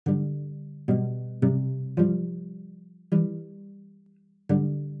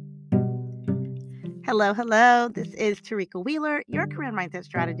Hello, hello. This is Tarika Wheeler, your career mindset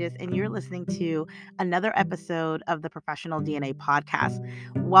strategist, and you're listening to another episode of the Professional DNA podcast.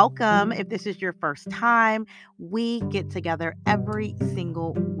 Welcome. If this is your first time, we get together every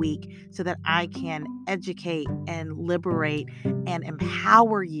single week so that I can educate and liberate and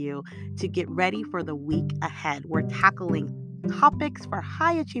empower you to get ready for the week ahead. We're tackling topics for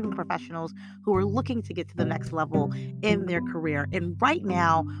high achieving professionals who are looking to get to the next level in their career. And right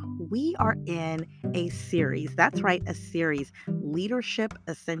now, we are in a series. That's right, a series, Leadership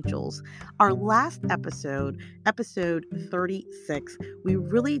Essentials. Our last episode, episode 36, we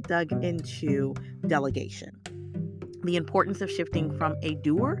really dug into delegation, the importance of shifting from a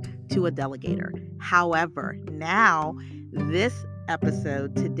doer to a delegator. However, now, this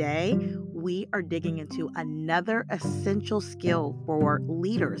episode today, we are digging into another essential skill for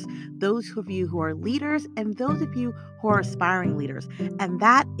leaders, those of you who are leaders and those of you who are aspiring leaders, and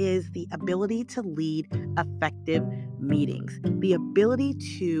that is the ability to lead effective meetings, the ability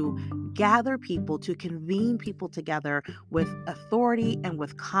to gather people, to convene people together with authority and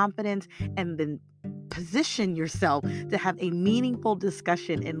with confidence, and then position yourself to have a meaningful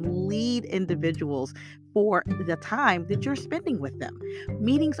discussion and lead individuals for the time that you're spending with them.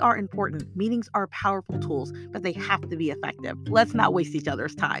 Meetings are important. Meetings are powerful tools, but they have to be effective. Let's not waste each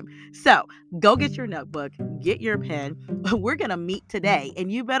other's time. So go get your notebook, get your pen. We're going to meet today,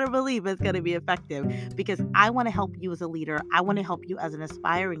 and you better believe it's going to be effective because I want to help you as a leader. I want to help you as an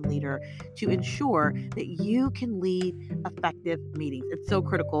aspiring leader to ensure that you can lead effective meetings. It's so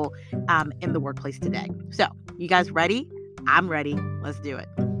critical in the workplace today. So, you guys ready? I'm ready. Let's do it.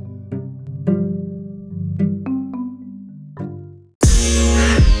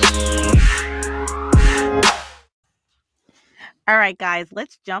 All right, guys,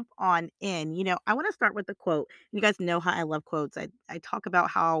 let's jump on in. I want to start with a quote. You guys know how I love quotes. I talk about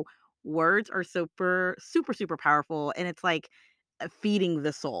how words are super, super, super powerful, and it's like feeding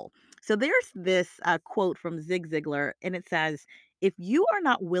the soul. So there's this quote from Zig Ziglar, and it says, "If you are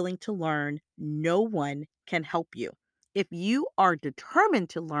not willing to learn, no one can help you. If you are determined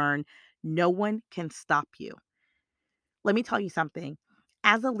to learn, no one can stop you." Let me tell you something.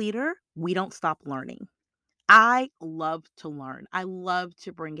 As a leader, we don't stop learning. I love to learn. I love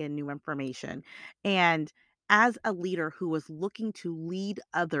to bring in new information. And as a leader who is looking to lead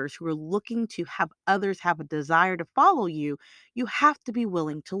others, who are looking to have others have a desire to follow you, you have to be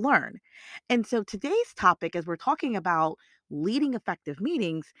willing to learn. And so today's topic, as we're talking about leading effective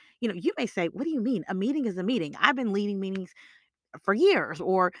meetings, you may say, what do you mean? A meeting is a meeting. I've been leading meetings for years.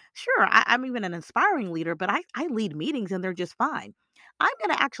 Or sure, I'm even an aspiring leader, but I lead meetings and they're just fine. I'm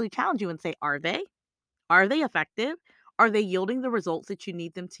going to actually challenge you and say, are they? Are they effective? Are they yielding the results that you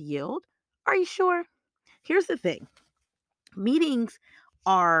need them to yield? Are you sure? Here's the thing. Meetings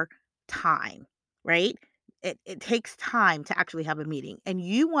are time, right? It takes time to actually have a meeting, and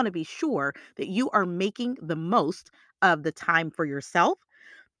you want to be sure that you are making the most of the time for yourself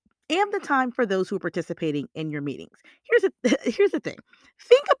and the time for those who are participating in your meetings. Here's the thing.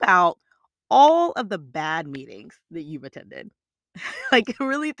 Think about all of the bad meetings that you've attended. Like,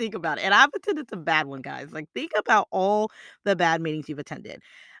 really think about it. And I've attended some bad one, guys. Like, think about all the bad meetings you've attended.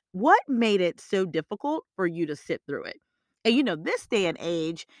 What made it so difficult for you to sit through it? And this day and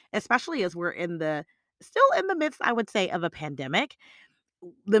age, especially as we're still in the midst, I would say, of a pandemic,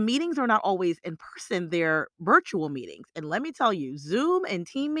 the meetings are not always in person, they're virtual meetings. And let me tell you, Zoom and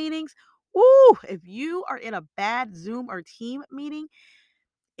team meetings, woo, if you are in a bad Zoom or team meeting,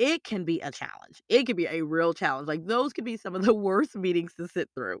 it can be a challenge. It could be a real challenge. Like, those could be some of the worst meetings to sit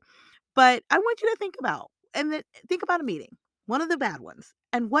through. But I want you to think about a meeting, one of the bad ones,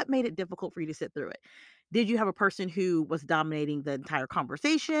 and what made it difficult for you to sit through it. Did you have a person who was dominating the entire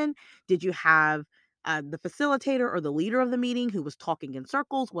conversation? Did you have the facilitator or the leader of the meeting who was talking in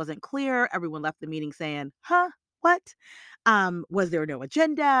circles, wasn't clear? Everyone left the meeting saying, huh, what? Was there no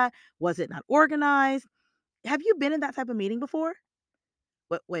agenda? Was it not organized? Have you been in that type of meeting before?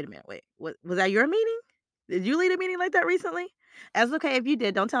 Wait a minute, wait. Was that your meeting? Did you lead a meeting like that recently? That's okay if you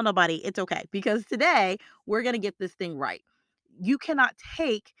did. Don't tell nobody. It's okay because today we're going to get this thing right. You cannot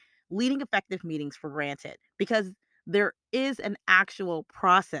take leading effective meetings for granted because there is an actual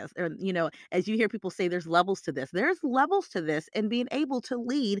process. Or, as you hear people say, there's levels to this. There's levels to this and being able to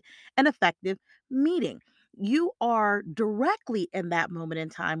lead an effective meeting. You are directly in that moment in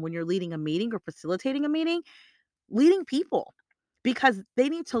time when you're leading a meeting or facilitating a meeting, leading people because they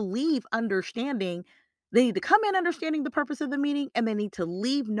need to leave understanding. They need to come in understanding the purpose of the meeting, and they need to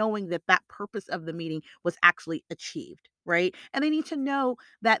leave knowing that that purpose of the meeting was actually achieved, right? And they need to know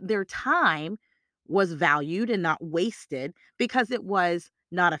that their time was valued and not wasted because it was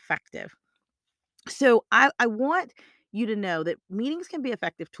not effective. So I want you to know that meetings can be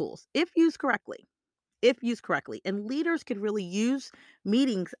effective tools if used correctly. If used correctly. And leaders could really use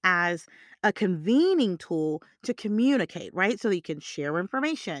meetings as a convening tool to communicate, right? So that you can share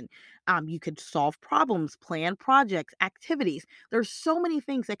information. You could solve problems, plan projects, activities. There's so many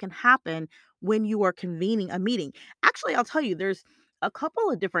things that can happen when you are convening a meeting. Actually, I'll tell you, there's a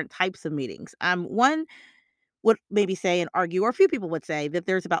couple of different types of meetings. One would maybe say and argue, or a few people would say that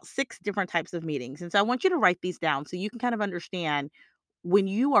there's about six different types of meetings. And so I want you to write these down so you can kind of understand when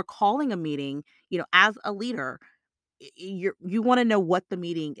you are calling a meeting, as a leader, you want to know what the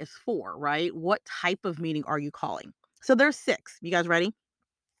meeting is for, right? What type of meeting are you calling? So there's six. You guys ready?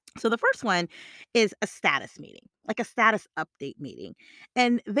 So the first one is a status meeting, like a status update meeting.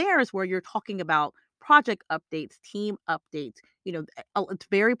 And there's where you're talking about project updates, team updates. It's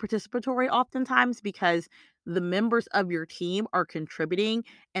very participatory oftentimes because the members of your team are contributing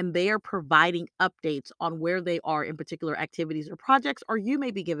and they are providing updates on where they are in particular activities or projects, or you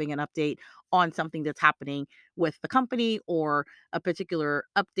may be giving an update on something that's happening with the company or a particular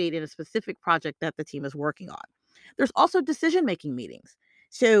update in a specific project that the team is working on. There's also decision making meetings.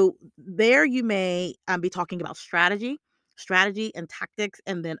 So there you may be talking about strategy and tactics,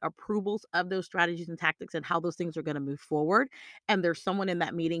 and then approvals of those strategies and tactics and how those things are going to move forward. And there's someone in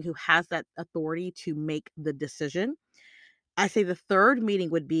that meeting who has that authority to make the decision. I say the third meeting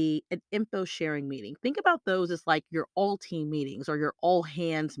would be an info sharing meeting. Think about those as like your all team meetings or your all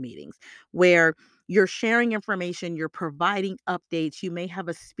hands meetings where you're sharing information, you're providing updates. You may have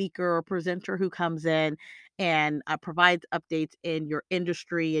a speaker or presenter who comes in and provides updates in your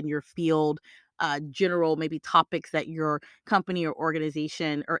industry, in your field, general maybe topics that your company or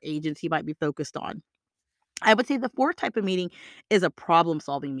organization or agency might be focused on. I would say the fourth type of meeting is a problem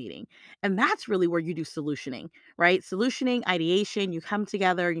solving meeting. And that's really where you do solutioning, right? Solutioning, ideation, you come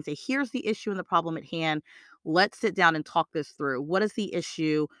together and you say, here's the issue and the problem at hand. Let's sit down and talk this through. What is the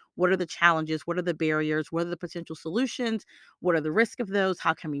issue? What are the challenges? What are the barriers? What are the potential solutions? What are the risks of those?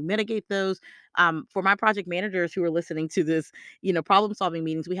 How can we mitigate those? For my project managers who are listening to this, problem solving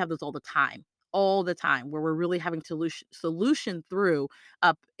meetings, we have those all the time, where we're really having to solution through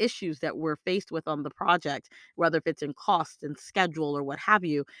issues that we're faced with on the project, whether if it's in cost and schedule or what have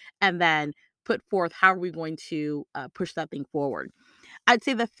you, and then put forth how are we going to push that thing forward. I'd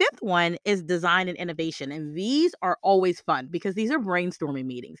say the fifth one is design and innovation. And these are always fun because these are brainstorming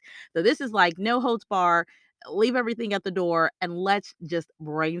meetings. So this is like no holds bar, leave everything at the door and let's just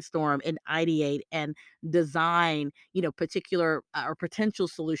brainstorm and ideate and design, particular or potential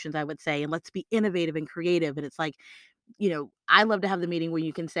solutions, I would say. And let's be innovative and creative. And it's like, I love to have the meeting where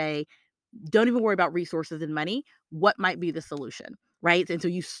you can say, don't even worry about resources and money. What might be the solution? Right. And so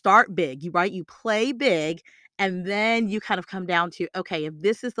you start big, you play big, and then you kind of come down to, okay, if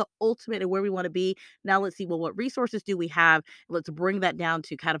this is the ultimate and where we want to be, now let's see, well, what resources do we have? Let's bring that down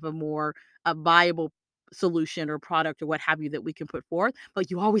to kind of a viable solution or product or what have you that we can put forth.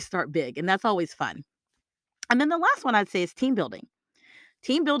 But you always start big, and that's always fun. And then the last one I'd say is team building.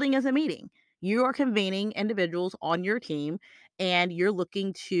 Team building is a meeting. You are convening individuals on your team and you're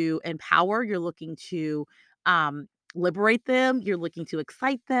looking to empower, you're looking to um, liberate them, you're looking to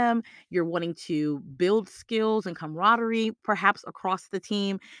excite them, you're wanting to build skills and camaraderie, perhaps across the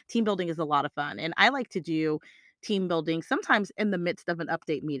team. Team building is a lot of fun. And I like to do team building sometimes in the midst of an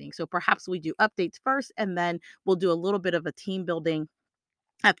update meeting. So perhaps we do updates first and then we'll do a little bit of a team building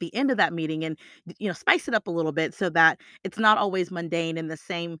at the end of that meeting and spice it up a little bit so that it's not always mundane and the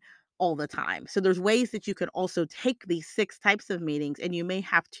same all the time. So there's ways that you can also take these six types of meetings and you may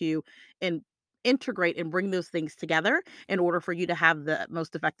have to in, integrate and bring those things together in order for you to have the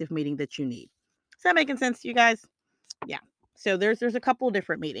most effective meeting that you need. Is that making sense to you guys? Yeah. So there's a couple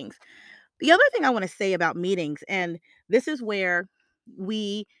different meetings. The other thing I want to say about meetings, and this is where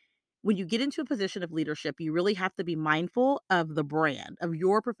we when you get into a position of leadership, you really have to be mindful of the brand, of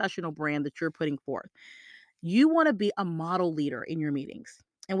your professional brand that you're putting forth. You want to be a model leader in your meetings.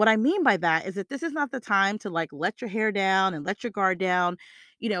 And what I mean by that is that this is not the time to like let your hair down and let your guard down.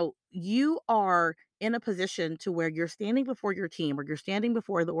 You are in a position to where you're standing before your team or you're standing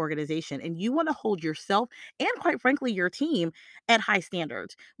before the organization and you want to hold yourself and quite frankly your team at high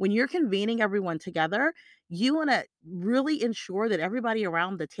standards. When you're convening everyone together, you want to really ensure that everybody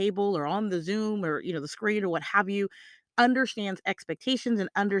around the table or on the Zoom or the screen or what have you understands expectations and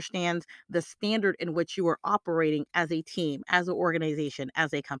understands the standard in which you are operating as a team, as an organization,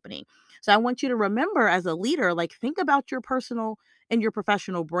 as a company. So I want you to remember as a leader, like think about your personal and your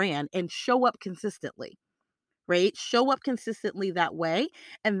professional brand and show up consistently, right? Show up consistently that way.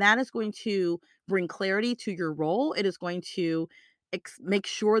 And that is going to bring clarity to your role. It is going to make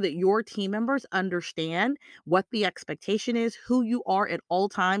sure that your team members understand what the expectation is, who you are at all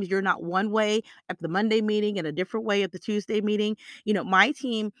times. You're not one way at the Monday meeting and a different way at the Tuesday meeting. My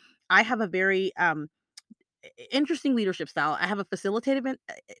team, I have a very interesting leadership style. I have a facilitative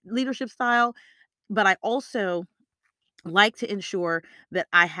leadership style, but I also like to ensure that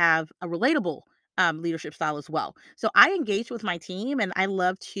I have a relatable leadership style as well. So I engage with my team and I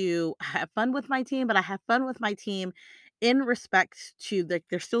love to have fun with my team, but I have fun with my team in respect to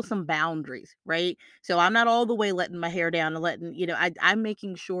there's still some boundaries, right? So I'm not all the way letting my hair down and I'm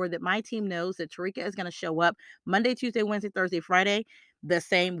making sure that my team knows that Tarika is going to show up Monday, Tuesday, Wednesday, Thursday, Friday the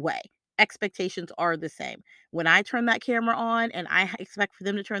same way. Expectations are the same. When I turn that camera on and I expect for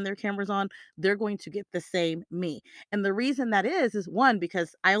them to turn their cameras on, they're going to get the same me. And the reason that is one,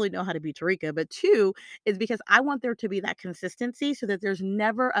 because I only know how to be Tarika, but two, is because I want there to be that consistency so that there's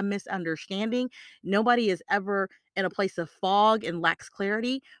never a misunderstanding. Nobody is ever in a place of fog and lacks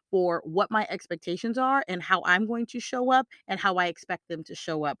clarity for what my expectations are and how I'm going to show up and how I expect them to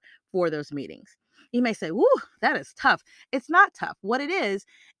show up for those meetings. You may say, "Woo, that is tough." It's not tough. What it is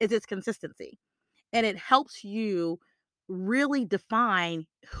its consistency. And it helps you really define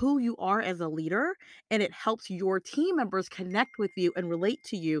who you are as a leader, and it helps your team members connect with you and relate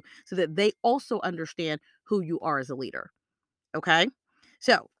to you so that they also understand who you are as a leader. Okay?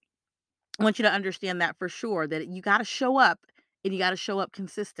 So, I want you to understand that for sure, that you got to show up, and you got to show up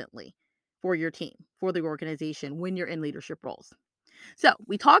consistently for your team, for the organization when you're in leadership roles. So,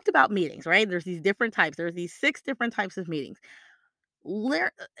 we talked about meetings, right? There's these different types. There's these 6 different types of meetings.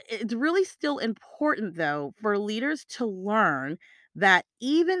 It's really still important, though, for leaders to learn that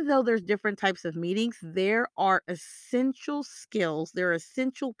even though there's different types of meetings, there are essential skills, there are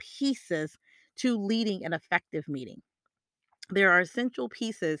essential pieces to leading an effective meeting. There are essential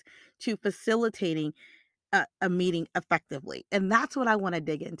pieces to facilitating a meeting effectively. And that's what I want to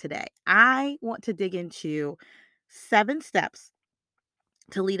dig in today. I want to dig into 7 steps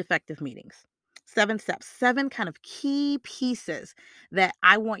to lead effective meetings. 7 steps, 7 kind of key pieces that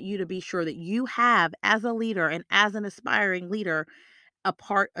I want you to be sure that you have as a leader and as an aspiring leader a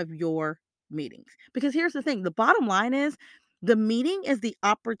part of your meetings. Because here's the thing, the bottom line is the meeting is the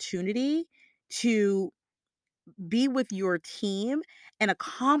opportunity to be with your team and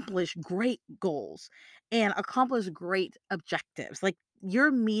accomplish great goals and accomplish great objectives. Like your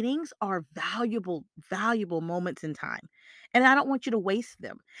meetings are valuable, valuable moments in time. And I don't want you to waste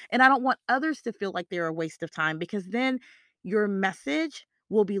them. And I don't want others to feel like they're a waste of time because then your message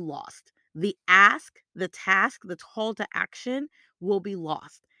will be lost. The ask, the task, the call to action will be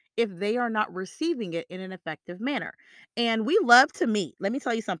lost if they are not receiving it in an effective manner. And we love to meet. Let me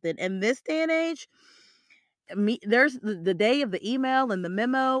tell you something. In this day and age, there's the day of the email and the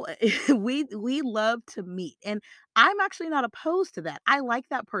memo. We love to meet, and I'm actually not opposed to that. I like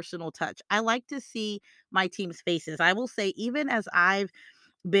that personal touch. I like to see my team's faces. I will say, even as I've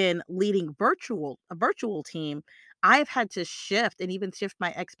been leading a virtual team, I've had to shift and even shift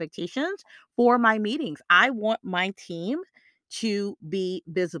my expectations for my meetings. I want my team to be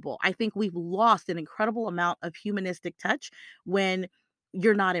visible. I think we've lost an incredible amount of humanistic touch when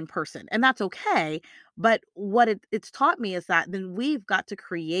you're not in person, and that's okay. But what it's taught me is that then we've got to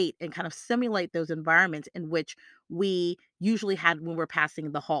create and kind of simulate those environments in which we usually had when we're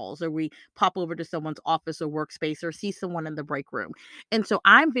passing the halls or we pop over to someone's office or workspace or see someone in the break room. And so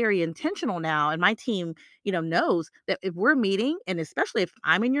I'm very intentional now, and my team, knows that if we're meeting, and especially if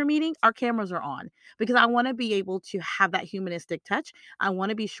I'm in your meeting, our cameras are on because I want to be able to have that humanistic touch. I want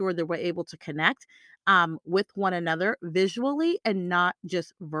to be sure that we're able to connect with one another visually and not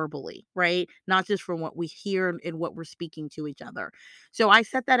just verbally, right? Not just from what we hear and what we're speaking to each other. So I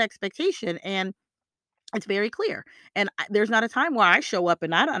set that expectation, and it's very clear. And there's not a time where I show up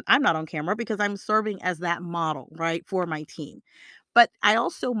and I'm not on camera because I'm serving as that model, right, for my team. But I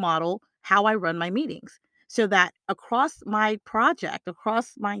also model how I run my meetings so that across my project,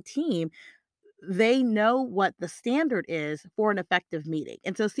 across my team, they know what the standard is for an effective meeting.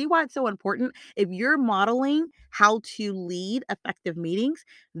 And so see why it's so important. If you're modeling how to lead effective meetings,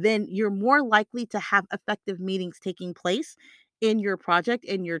 then you're more likely to have effective meetings taking place in your project,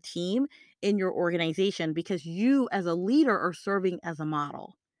 in your team, in your organization, because you as a leader are serving as a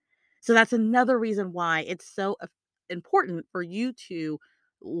model. So that's another reason why it's so important for you to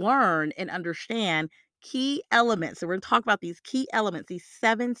learn and understand key elements. So we're going to talk about these key elements, these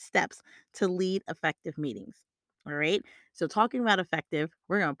 7 steps to lead effective meetings. All right. So talking about effective,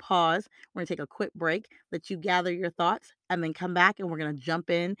 we're going to pause. We're going to take a quick break, let you gather your thoughts, and then come back and we're going to jump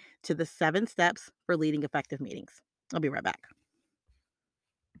in to the 7 steps for leading effective meetings. I'll be right back.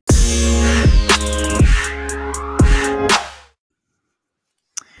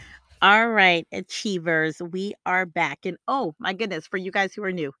 All right, achievers, we are back. And oh my goodness, for you guys who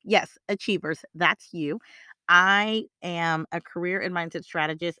are new, yes, achievers, that's you. I am a career and mindset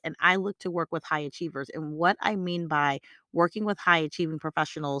strategist, and I look to work with high achievers. And what I mean by working with high achieving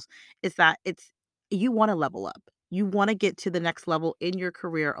professionals is that it's you want to level up. You want to get to the next level in your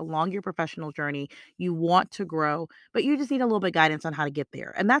career along your professional journey. You want to grow, but you just need a little bit of guidance on how to get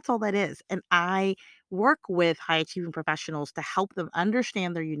there. And that's all that is. And I work with high achieving professionals to help them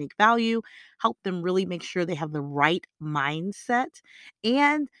understand their unique value, help them really make sure they have the right mindset,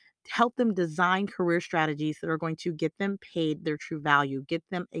 and help them design career strategies that are going to get them paid their true value, get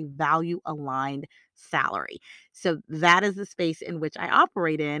them a value aligned salary. So that is the space in which I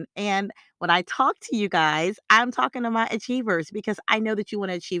operate in. And when I talk to you guys, I'm talking to my achievers because I know that you want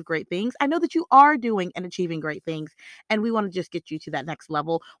to achieve great things. I know that you are doing and achieving great things. And we want to just get you to that next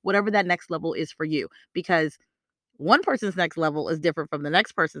level, whatever that next level is for you, because one person's next level is different from the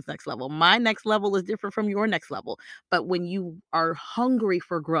next person's next level. My next level is different from your next level. But when you are hungry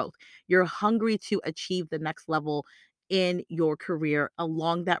for growth, you're hungry to achieve the next level in your career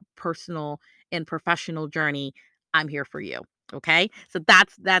along that personal and professional journey, I'm here for you. Okay? So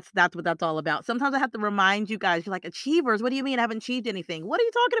that's what that's all about. Sometimes I have to remind you guys, you're like, achievers, what do you mean I haven't achieved anything? What are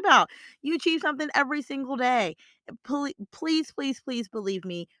you talking about? You achieve something every single day. Please believe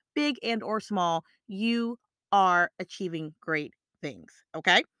me, big and or small, you are achieving great things.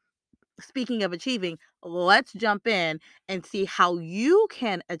 Okay. Speaking of achieving, let's jump in and see how you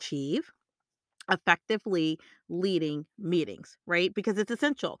can achieve effectively leading meetings, right? Because it's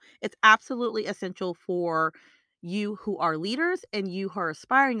essential. It's absolutely essential for you who are leaders and you who are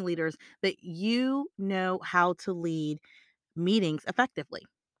aspiring leaders that you know how to lead meetings effectively.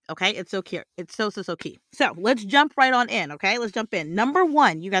 Okay, it's so key. It's so key. So let's jump right on in. Okay, let's jump in. Number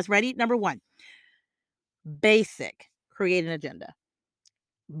one, you guys ready? Number one, basic, create an agenda.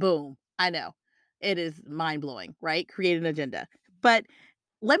 Boom. I know. It is mind blowing, right? Create an agenda. But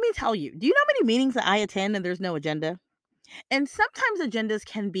let me tell you, do you know how many meetings that I attend and there's no agenda? And sometimes agendas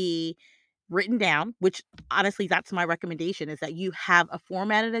can be written down, which honestly, that's my recommendation is that you have a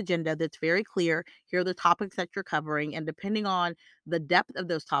formatted agenda that's very clear. Here are the topics that you're covering. And depending on the depth of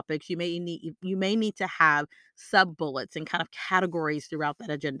those topics, you may need to have sub bullets and kind of categories throughout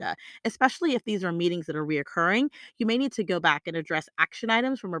that agenda, especially if these are meetings that are reoccurring. You may need to go back and address action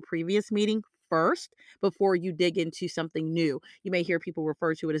items from a previous meeting first before you dig into something new. You may hear people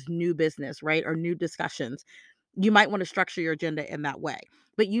refer to it as new business, right? Or new discussions. You might want to structure your agenda in that way.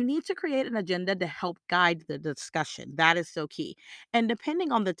 But you need to create an agenda to help guide the discussion. That is so key. And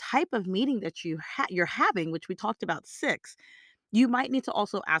depending on the type of meeting that you're having, which we talked about six, you might need to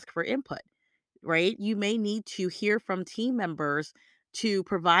also ask for input, right? You may need to hear from team members to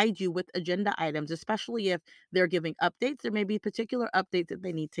provide you with agenda items, especially if they're giving updates. There may be particular updates that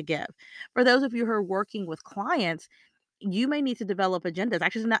they need to give. For those of you who are working with clients, you may need to develop agendas.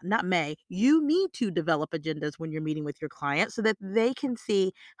 Actually, not may. You need to develop agendas when you're meeting with your client so that they can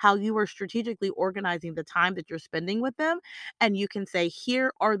see how you are strategically organizing the time that you're spending with them. And you can say,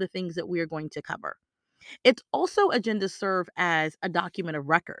 here are the things that we are going to cover. It's also agendas serve as a document of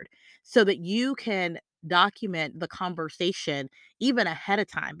record so that you can document the conversation even ahead of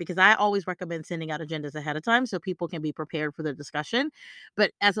time, because I always recommend sending out agendas ahead of time so people can be prepared for the discussion.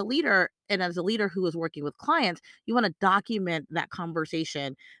 But as a leader and as a leader who is working with clients, you want to document that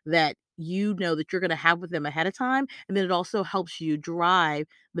conversation that you know that you're going to have with them ahead of time, and then it also helps you drive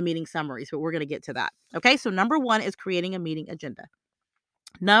the meeting summaries, but we're going to get to that. Okay, so number 1 is creating a meeting agenda.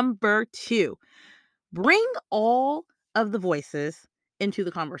 Number 2, bring all of the voices into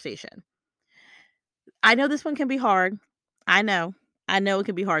the conversation. I know this one can be hard. I know. I know it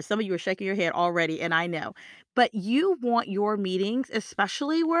can be hard. Some of you are shaking your head already, and I know. But you want your meetings,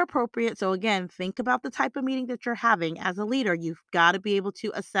 especially where appropriate. So, again, think about the type of meeting that you're having as a leader. You've got to be able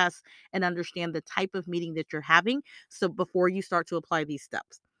to assess and understand the type of meeting that you're having. So, before you start to apply these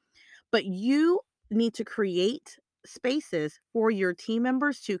steps, but you need to create spaces for your team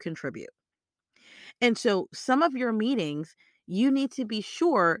members to contribute. And so some of your meetings, you need to be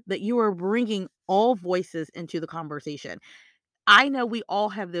sure that you are bringing all voices into the conversation. I know we all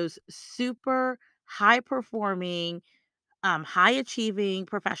have those super high performing, high achieving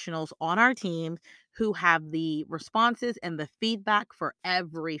professionals on our team who have the responses and the feedback for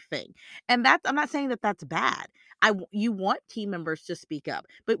everything. And that's, I'm not saying that that's bad. You want team members to speak up,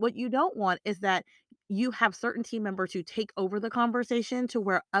 but what you don't want is that you have certain team members who take over the conversation to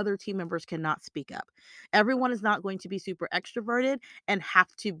where other team members cannot speak up. Everyone is not going to be super extroverted and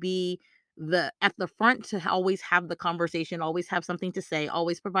have to be. the at the front to always have the conversation, always have something to say,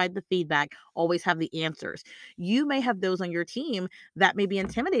 always provide the feedback, always have the answers. You may have those on your team that may be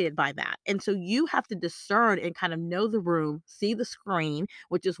intimidated by that. And so you have to discern and kind of know the room, see the screen,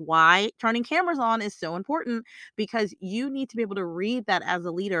 which is why turning cameras on is so important, because you need to be able to read that as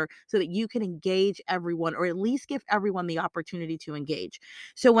a leader so that you can engage everyone, or at least give everyone the opportunity to engage.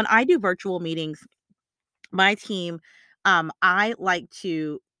 So when I do virtual meetings, my team, I like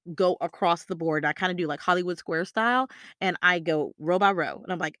to go across the board. I kind of do like Hollywood Square style, and I go row by row.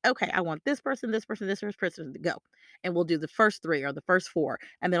 And I'm like, okay, I want this person, this person, this person to go. And we'll do the first three or the first four.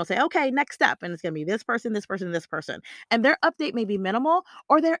 And then I'll say, okay, next step. And it's going to be this person, this person, this person. And their update may be minimal,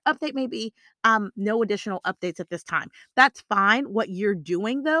 or their update may be no additional updates at this time. That's fine. What you're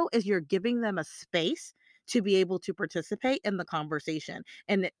doing though is you're giving them a space to be able to participate in the conversation.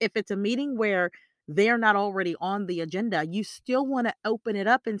 And if it's a meeting where they're not already on the agenda, you still want to open it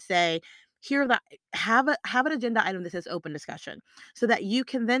up and say, here the have an agenda item that says open discussion, so that you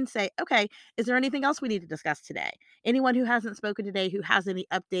can then say, okay, is there anything else we need to discuss today? Anyone who hasn't spoken today who has any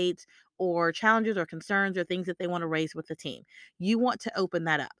updates or challenges or concerns or things that they want to raise with the team, you want to open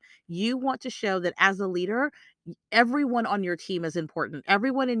that up. You want to show that as a leader, everyone on your team is important.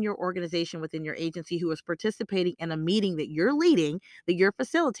 Everyone in your organization, within your agency, who is participating in a meeting that you're leading, that you're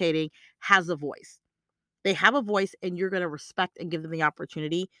facilitating, has a voice. They have a voice, and you're going to respect and give them the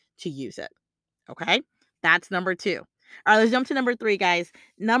opportunity to use it. Okay. That's number two. All right, let's jump to number three, guys.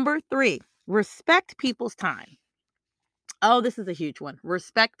 Number three, respect people's time. Oh, this is a huge one.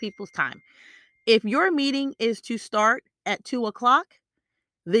 Respect people's time. If your meeting is to start at 2 o'clock,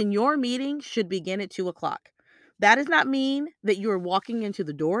 then your meeting should begin at 2 o'clock. That does not mean that you're walking into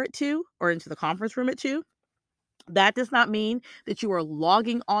the door at 2 or into the conference room at 2. That does not mean that you are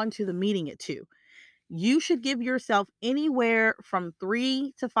logging on to the meeting at 2. You should give yourself anywhere from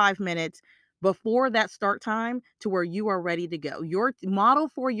 3 to 5 minutes before that start time to where you are ready to go. Your model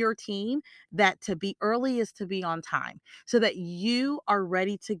for your team that to be early is to be on time, so that you are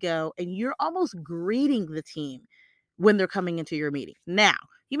ready to go and you're almost greeting the team when they're coming into your meeting. Now,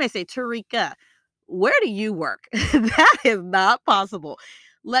 you may say, Tarika, where do you work? That is not possible.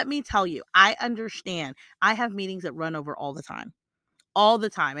 Let me tell you, I understand. I have meetings that run over all the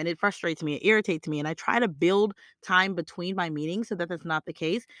time, and it frustrates me, it irritates me, and I try to build time between my meetings so that that's not the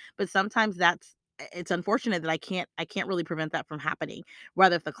case. But sometimes it's unfortunate that I can't really prevent that from happening.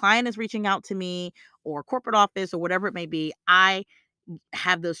 Whether if the client is reaching out to me, or corporate office, or whatever it may be, I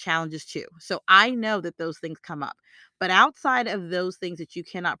have those challenges too. So I know that those things come up. But outside of those things that you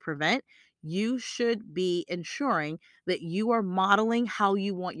cannot prevent, you should be ensuring that you are modeling how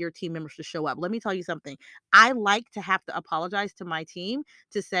you want your team members to show up. Let me tell you something. I like to have to apologize to my team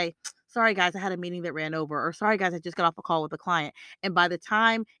to say, sorry guys, I had a meeting that ran over, or sorry guys, I just got off a call with a client. And by the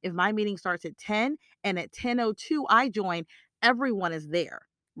time, if my meeting starts at 10 and at 10:02 I join, everyone is there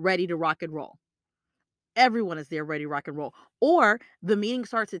ready to rock and roll. Everyone is there ready to rock and roll. Or the meeting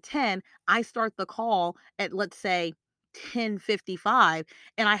starts at 10, I start the call at, let's say, 10:55,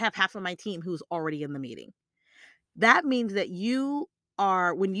 and I have half of my team who's already in the meeting. That means that you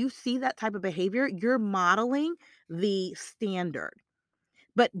are when you see that type of behavior, you're modeling the standard.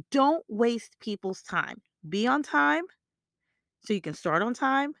 But don't waste people's time. Be on time so you can start on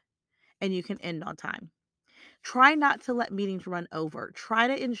time and you can end on time. Try not to let meetings run over. Try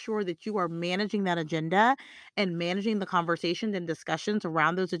to ensure that you are managing that agenda and managing the conversations and discussions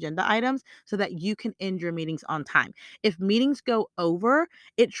around those agenda items so that you can end your meetings on time. If meetings go over,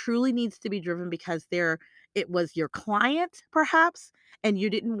 it truly needs to be driven because it was your client perhaps, and you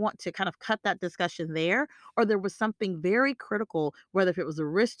didn't want to kind of cut that discussion there, or there was something very critical, whether if it was a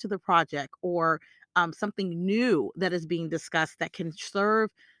risk to the project, or something new that is being discussed that can serve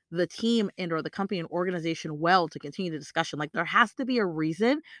the team and or the company and organization well to continue the discussion. Like, there has to be a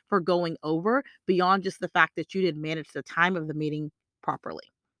reason for going over beyond just the fact that you didn't manage the time of the meeting properly.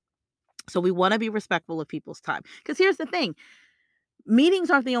 So we want to be respectful of people's time. Because here's the thing, meetings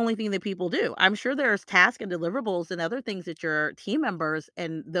aren't the only thing that people do. I'm sure there's tasks and deliverables and other things that your team members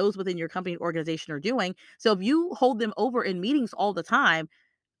and those within your company and organization are doing. So if you hold them over in meetings all the time,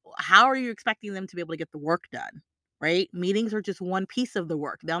 how are you expecting them to be able to get the work done? Right? Meetings are just one piece of the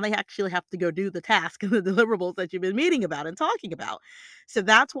work. Now they actually have to go do the task and the deliverables that you've been meeting about and talking about. So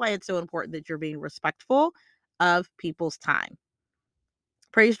that's why it's so important that you're being respectful of people's time.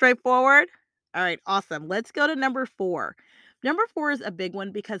 Pretty straightforward. All right, awesome. Let's go to number four. Number four is a big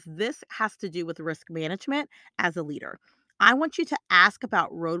one because this has to do with risk management as a leader. I want you to ask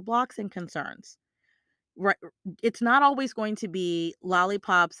about roadblocks and concerns. Right, it's not always going to be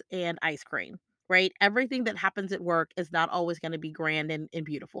lollipops and ice cream, right? Everything that happens at work is not always going to be grand and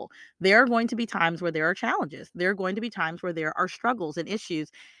beautiful. There are going to be times where there are challenges. There are going to be times where there are struggles and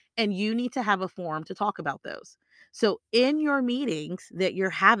issues, and you need to have a forum to talk about those. So, in your meetings that you're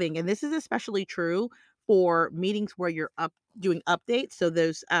having, and this is especially true for meetings where you're up doing updates. So,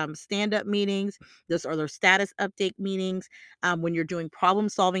 those stand up meetings, those are those status update meetings, when you're doing problem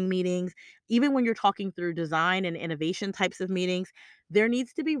solving meetings, even when you're talking through design and innovation types of meetings, there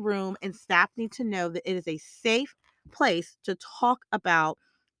needs to be room, and staff need to know that it is a safe place to talk about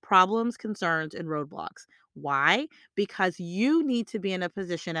problems, concerns, and roadblocks. Why? Because you need to be in a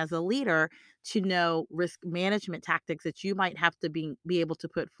position as a leader to know risk management tactics that you might have to be able to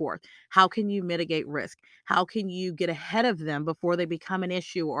put forth. How can you mitigate risk? How can you get ahead of them before they become an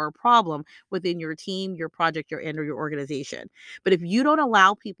issue or a problem within your team, your project, your end, or your organization? But if you don't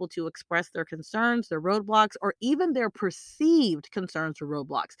allow people to express their concerns, their roadblocks, or even their perceived concerns or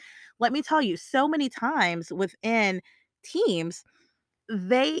roadblocks, let me tell you, so many times within teams,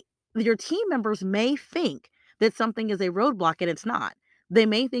 they your team members may think that something is a roadblock and it's not. They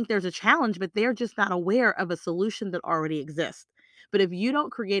may think there's a challenge, but they're just not aware of a solution that already exists. But if you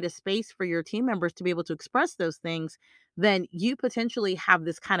don't create a space for your team members to be able to express those things, then you potentially have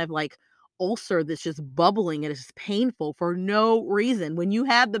this kind of like ulcer that's just bubbling and it's just painful for no reason when you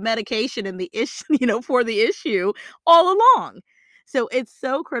had the medication and the issue, for the issue all along. So it's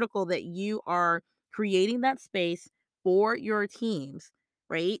so critical that you are creating that space for your teams,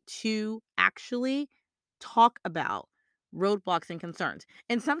 right? To actually talk about roadblocks and concerns.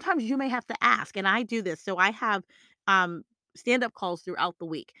 And sometimes you may have to ask, and I do this. So I have um stand up calls throughout the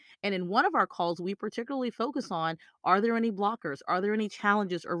week. And in one of our calls, we particularly focus on, are there any blockers? Are there any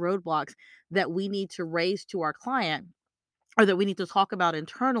challenges or roadblocks that we need to raise to our client or that we need to talk about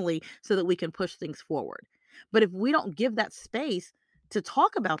internally so that we can push things forward? But if we don't give that space to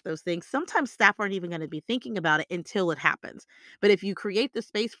talk about those things, sometimes staff aren't even going to be thinking about it until it happens. But if you create the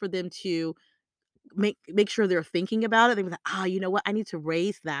space for them to make sure they're thinking about it. They be like, you know what? I need to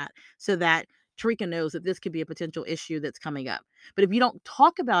raise that so that Tarika knows that this could be a potential issue that's coming up. But if you don't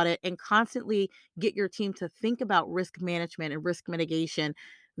talk about it and constantly get your team to think about risk management and risk mitigation,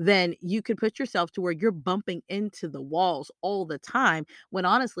 then you could put yourself to where you're bumping into the walls all the time when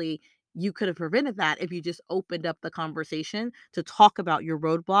honestly, you could have prevented that if you just opened up the conversation to talk about your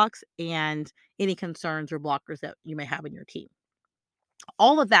roadblocks and any concerns or blockers that you may have in your team.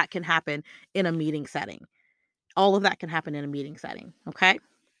 All of that can happen in a meeting setting. All of that can happen in a meeting setting, okay?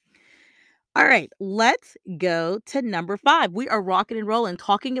 All right, let's go to number 5. We are rocking and rolling,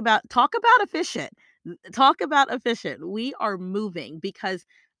 talk about efficient. Talk about efficient. We are moving because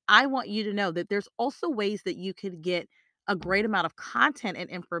I want you to know that there's also ways that you could get a great amount of content and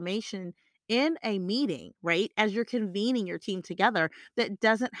information in a meeting, right? As you're convening your team together, that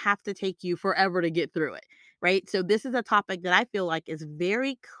doesn't have to take you forever to get through it, right? So this is a topic that I feel like is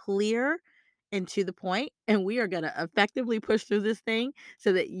very clear and to the point, and we are going to effectively push through this thing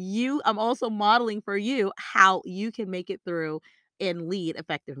so that I'm also modeling for you how you can make it through and lead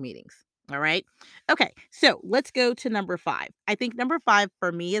effective meetings. All right. Okay. So let's go to number 5. I think number 5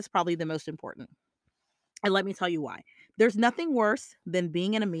 for me is probably the most important. And let me tell you why. There's nothing worse than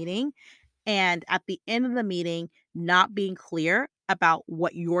being in a meeting and at the end of the meeting, not being clear about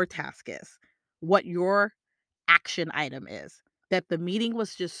what your task is, what your action item is. That the meeting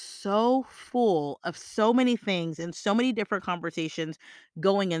was just so full of so many things and so many different conversations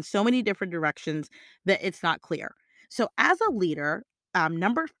going in so many different directions that it's not clear. So, as a leader,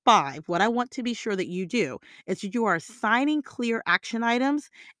 number 5, what I want to be sure that you do is that you are assigning clear action items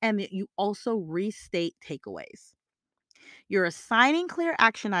and that you also restate takeaways. You're assigning clear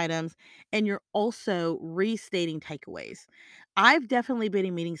action items and you're also restating takeaways. I've definitely been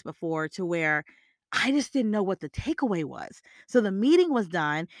in meetings before to where I just didn't know what the takeaway was. So the meeting was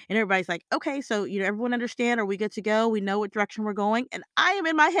done and everybody's like, okay, so everyone understand? Are we good to go? We know what direction we're going. And I am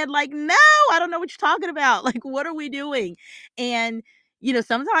in my head like, no, I don't know what you're talking about. Like, what are we doing? And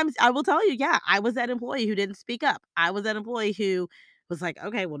sometimes I will tell you, yeah, I was that employee who didn't speak up. I was that employee who was like,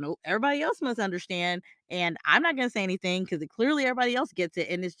 okay, well, no, everybody else must understand and I'm not going to say anything because clearly everybody else gets it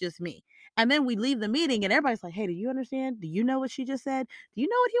and it's just me. And then we leave the meeting and everybody's like, hey, do you understand? Do you know what she just said? Do you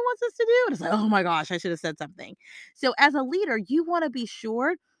know what he wants us to do? And it's like, oh my gosh, I should have said something. So as a leader, you want to be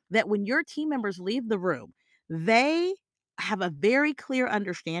sure that when your team members leave the room, they have a very clear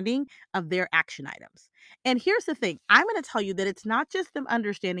understanding of their action items. And here's the thing, I'm going to tell you that it's not just them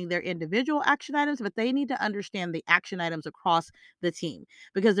understanding their individual action items, but they need to understand the action items across the team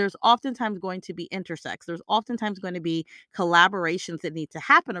because there's oftentimes going to be intersects. There's oftentimes going to be collaborations that need to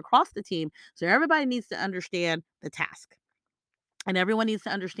happen across the team. So everybody needs to understand the task. And everyone needs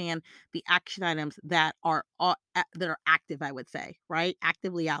to understand the action items that are active, I would say, right?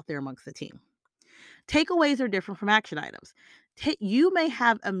 Actively out there amongst the team. Takeaways are different from action items. You may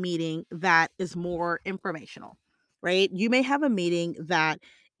have a meeting that is more informational, right? You may have a meeting that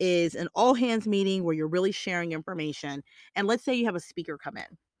is an all hands meeting where you're really sharing information. And let's say you have a speaker come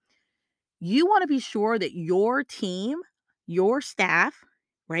in. You want to be sure that your team, your staff,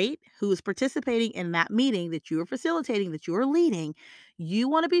 right, who is participating in that meeting that you are facilitating, that you are leading, you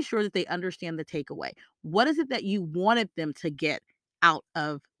want to be sure that they understand the takeaway. What is it that you wanted them to get out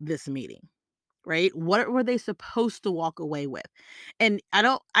of this meeting? Right? What were they supposed to walk away with? And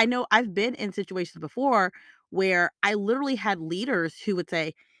I know I've been in situations before where I literally had leaders who would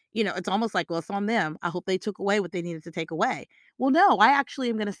say, it's almost like, well, it's on them. I hope they took away what they needed to take away. Well, no, I actually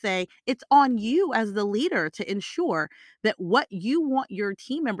am going to say it's on you as the leader to ensure that what you want your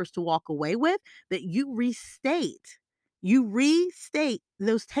team members to walk away with, that you restate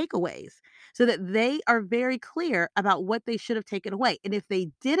those takeaways so that they are very clear about what they should have taken away. And if they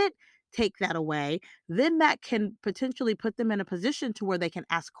didn't take that away, then that can potentially put them in a position to where they can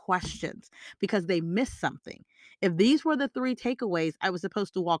ask questions because they missed something. If these were the three takeaways I was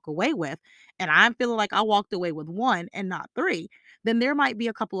supposed to walk away with, and I'm feeling like I walked away with one and not three, then there might be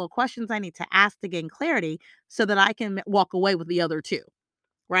a couple of questions I need to ask to gain clarity so that I can walk away with the other two,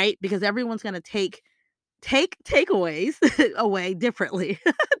 right? Because everyone's going to take takeaways away differently.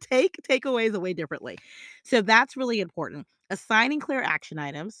 Take takeaways away differently. So that's really important. Assigning clear action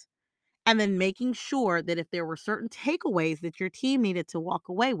items, and then making sure that if there were certain takeaways that your team needed to walk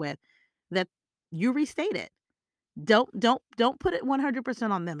away with, that you restate it. Don't put it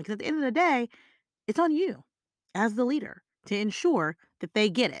 100% on them, because at the end of the day, it's on you as the leader to ensure that they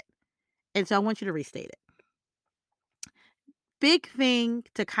get it. And so I want you to restate it. Big thing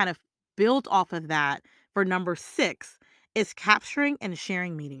to kind of build off of that for number 6 is capturing and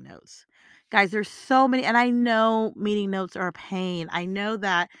sharing meeting notes. Guys, there's so many, and I know meeting notes are a pain. I know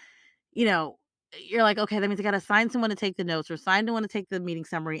that you know, you're like, okay, that means I got to assign someone to take the notes or assign someone to take the meeting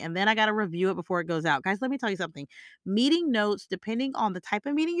summary, and then I got to review it before it goes out. Guys, let me tell you something. Meeting notes, depending on the type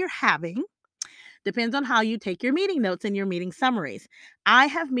of meeting you're having, depends on how you take your meeting notes and your meeting summaries. I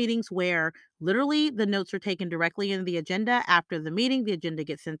have meetings where literally the notes are taken directly in the agenda. After the meeting, the agenda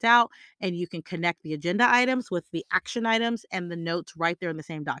gets sent out, and you can connect the agenda items with the action items and the notes right there in the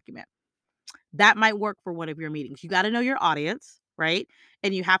same document. That might work for one of your meetings. You got to know your audience, right?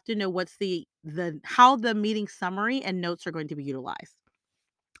 And you have to know what's the how the meeting summary and notes are going to be utilized.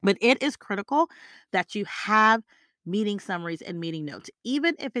 But it is critical that you have meeting summaries and meeting notes,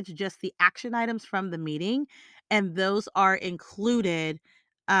 even if it's just the action items from the meeting, and those are included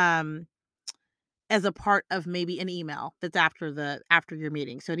um as a part of maybe an email that's after your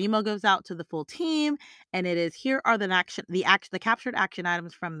meeting. So an email goes out to the full team, and it is, here are the captured action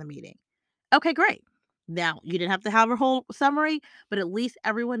items from the meeting. Okay, great. Now, you didn't have to have a whole summary, but at least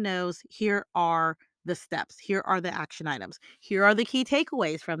everyone knows, here are the steps. Here are the action items. Here are the key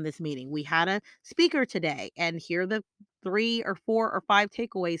takeaways from this meeting. We had a speaker today, and here are the 3 or 4 or 5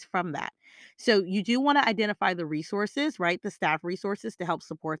 takeaways from that. So you do want to identify the resources, right? The staff resources to help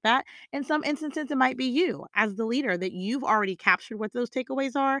support that. In some instances, it might be you as the leader that you've already captured what those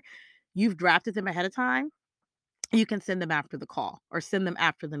takeaways are. You've drafted them ahead of time. You can send them after the call or send them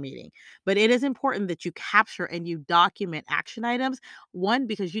after the meeting. But it is important that you capture and you document action items. One,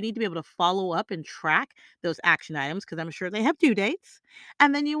 because you need to be able to follow up and track those action items, because I'm sure they have due dates.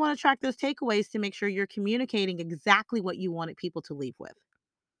 And then you want to track those takeaways to make sure you're communicating exactly what you wanted people to leave with.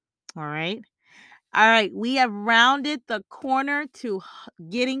 All right. All right. We have rounded the corner to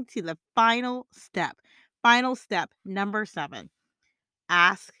getting to the final step. Final step, number 7,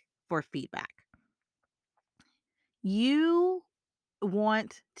 ask for feedback. You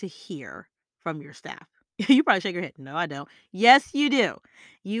want to hear from your staff. You probably shake your head. No, I don't. Yes, you do.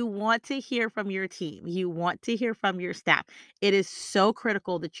 You want to hear from your team. You want to hear from your staff. It is so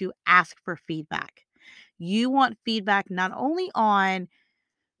critical that you ask for feedback. You want feedback not only on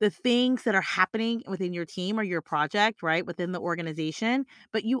the things that are happening within your team or your project, right, within the organization,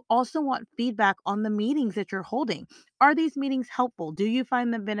 but you also want feedback on the meetings that you're holding. Are these meetings helpful? Do you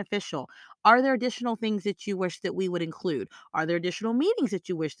find them beneficial? Are there additional things that you wish that we would include? Are there additional meetings that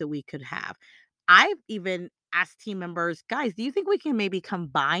you wish that we could have? I've even asked team members, guys, do you think we can maybe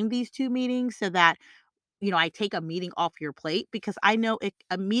combine these two meetings so that I take a meeting off your plate? Because I know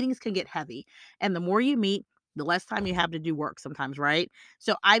meetings can get heavy, and the more you meet, the less time you have to do work sometimes, right?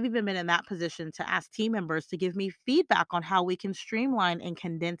 So I've even been in that position to ask team members to give me feedback on how we can streamline and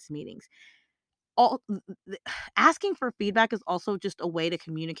condense meetings. all asking for feedback is also just a way to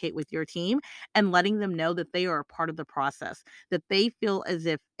communicate with your team and letting them know that they are a part of the process, that they feel as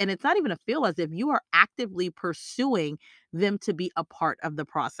if, and it's not even a feel as if, you are actively pursuing them to be a part of the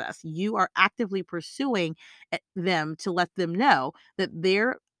process. You are actively pursuing them to let them know that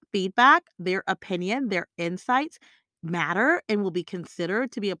their feedback, their opinion, their insights matter and will be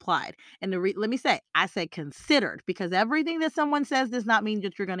considered to be applied. And let me say, I say considered, because everything that someone says does not mean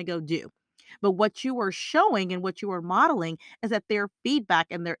that you're going to go do. But what you are showing and what you are modeling is that their feedback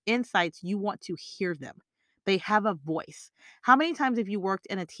and their insights, you want to hear them. They have a voice. How many times have you worked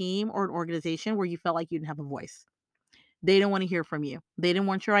in a team or an organization where you felt like you didn't have a voice? They didn't want to hear from you. They didn't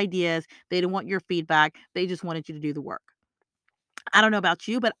want your ideas. They didn't want your feedback. They just wanted you to do the work. I don't know about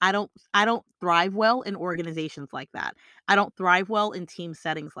you, but I don't thrive well in organizations like that. I don't thrive well in team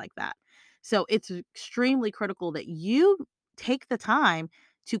settings like that. So it's extremely critical that you take the time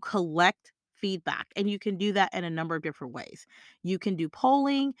to collect feedback, and you can do that in a number of different ways. You can do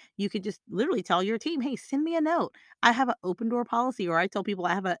polling, you could just literally tell your team, "Hey, send me a note. I have an open door policy," or I tell people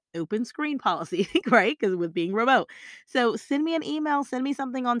I have an open screen policy, right? Because with being remote. So send me an email, send me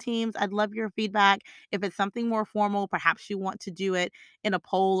something on Teams. I'd love your feedback. If it's something more formal, perhaps you want to do it in a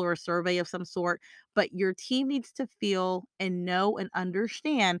poll or a survey of some sort, but your team needs to feel and know and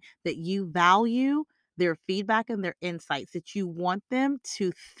understand that you value their feedback and their insights, that you want them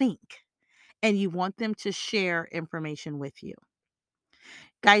to think and you want them to share information with you.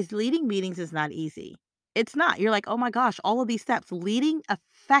 Guys, leading meetings is not easy. It's not. You're like, oh my gosh, all of these steps. Leading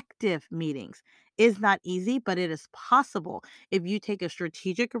effective meetings is not easy, but it is possible if you take a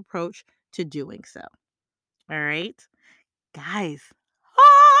strategic approach to doing so. All right. Guys,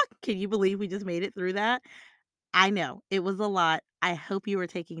 can you believe we just made it through that? I know it was a lot. I hope you were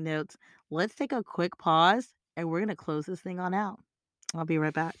taking notes. Let's take a quick pause and we're going to close this thing on out. I'll be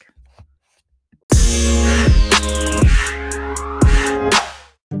right back.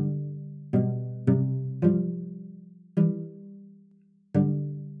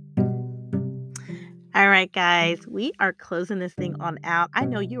 All right, guys, we are closing this thing on out. I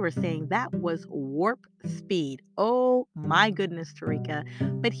know you were saying that was warp speed. Oh my goodness, Tarika.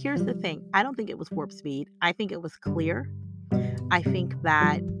 But here's the thing, I don't think it was warp speed. I think it was clear. I think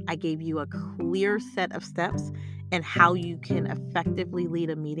that I gave you a clear set of steps and how you can effectively lead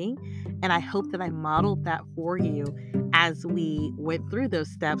a meeting. And I hope that I modeled that for you as we went through those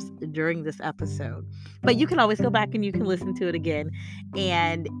steps during this episode. But you can always go back and you can listen to it again.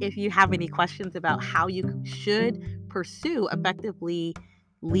 And if you have any questions about how you should pursue effectively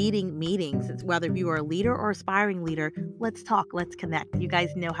leading meetings, whether you are a leader or aspiring leader, let's talk, let's connect. You guys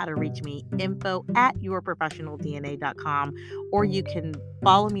know how to reach me, info@yourprofessionaldna.com, or you can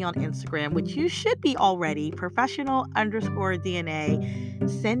follow me on Instagram, which you should be already, professional_DNA.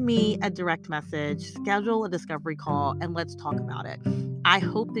 Send me a direct message, schedule a discovery call, and let's talk about it. I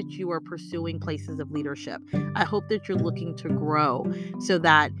hope that you are pursuing places of leadership. I hope that you're looking to grow so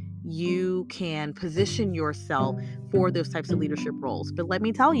that you can position yourself for those types of leadership roles. But let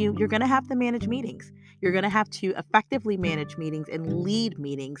me tell you, you're going to have to manage meetings. You're going to have to effectively manage meetings and lead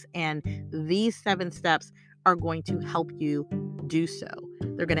meetings. And these 7 steps are going to help you do so.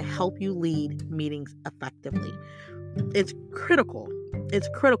 They're going to help you lead meetings effectively. It's critical. It's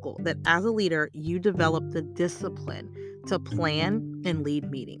critical that as a leader, you develop the discipline to plan and lead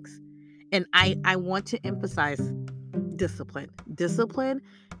meetings. And I want to emphasize discipline,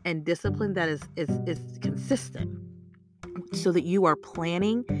 and discipline that is consistent, so that you are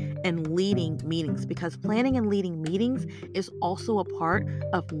planning and leading meetings, because planning and leading meetings is also a part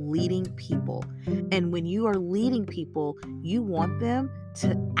of leading people. And when you are leading people, you want them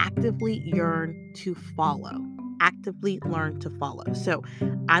to actively yearn to follow, actively learn to follow. So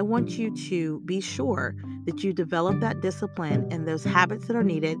I want you to be sure that you develop that discipline and those habits that are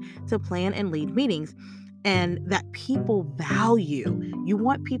needed to plan and lead meetings, and that people value. You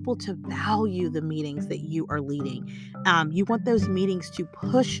want people to value the meetings that you are leading. You want those meetings to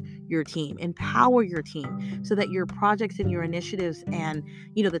push your team, empower your team, so that your projects and your initiatives and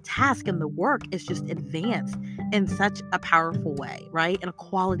the task and the work is just advanced in such a powerful way, right? In a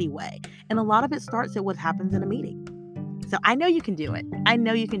quality way. And a lot of it starts at what happens in a meeting. So I know you can do it. I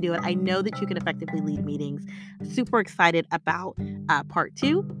know you can do it. I know that you can effectively lead meetings. Super excited about part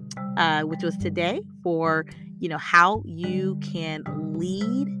 2, which was today, for how you can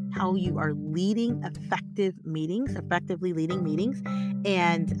lead, how you are leading effectively leading meetings.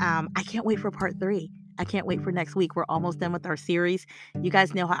 And I can't wait for part 3. I can't wait for next week. We're almost done with our series. You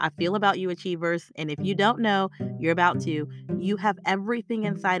guys know how I feel about you achievers. And if you don't know, you're about to. You have everything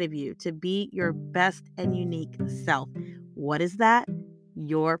inside of you to be your best and unique self. What is that?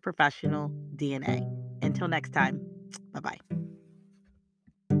 Your professional DNA. Until next time, bye bye.